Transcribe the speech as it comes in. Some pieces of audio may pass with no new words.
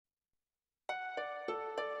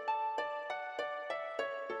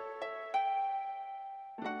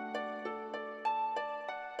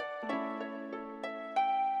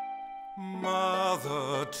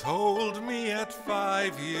Mother told me at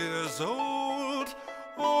 5 years old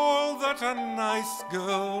all that a nice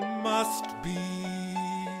girl must be.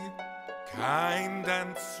 Kind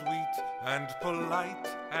and sweet and polite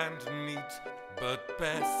and neat, but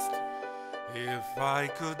best if I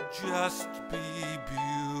could just be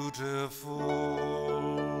beautiful.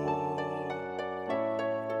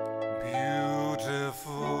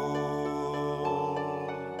 Beautiful.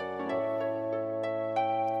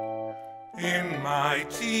 In my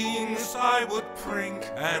teens I would prink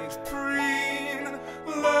and preen,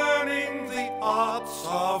 learning the arts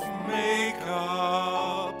of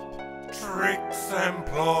makeup, tricks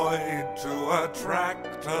employed to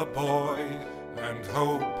attract a boy, and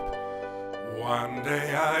hope one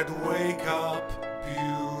day I'd wake up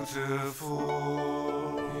beautiful.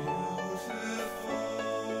 Beautiful.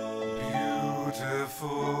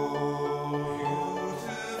 Beautiful.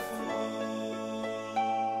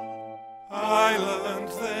 I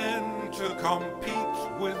learned then to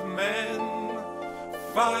compete with men,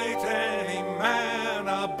 fight any man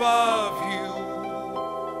above you,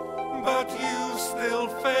 but you still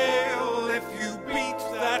fail if you beat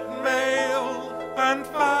that male and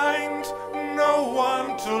find no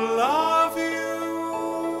one to love you.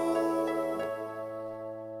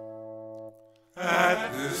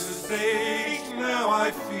 At this stage now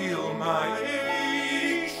I feel my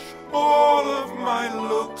age, all of my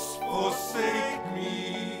looks forsake me.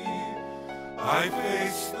 I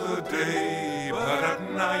face the day, but at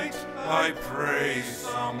night I pray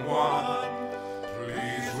someone,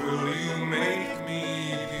 please will you make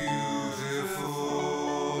me beautiful.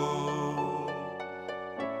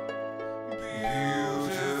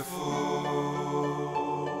 Beautiful.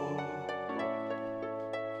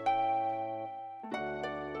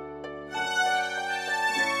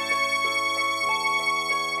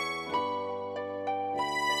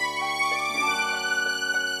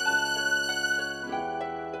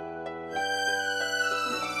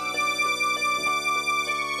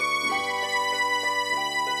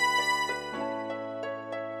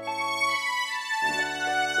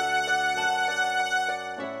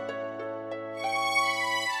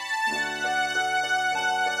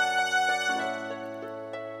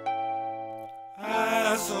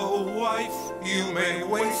 As a wife, you may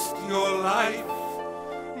waste your life.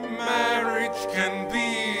 Marriage can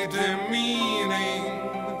be demeaning,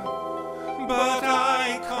 but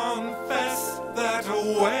I confess that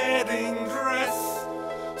a wedding dress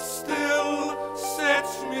still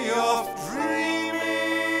sets me off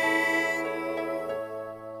dreaming.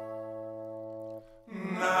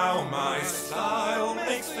 Now my style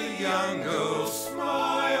makes the young girls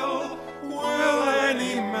smile. Will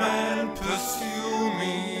any man pursue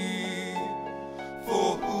me?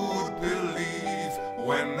 For who'd believe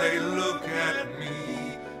when they look at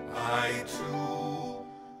me, I too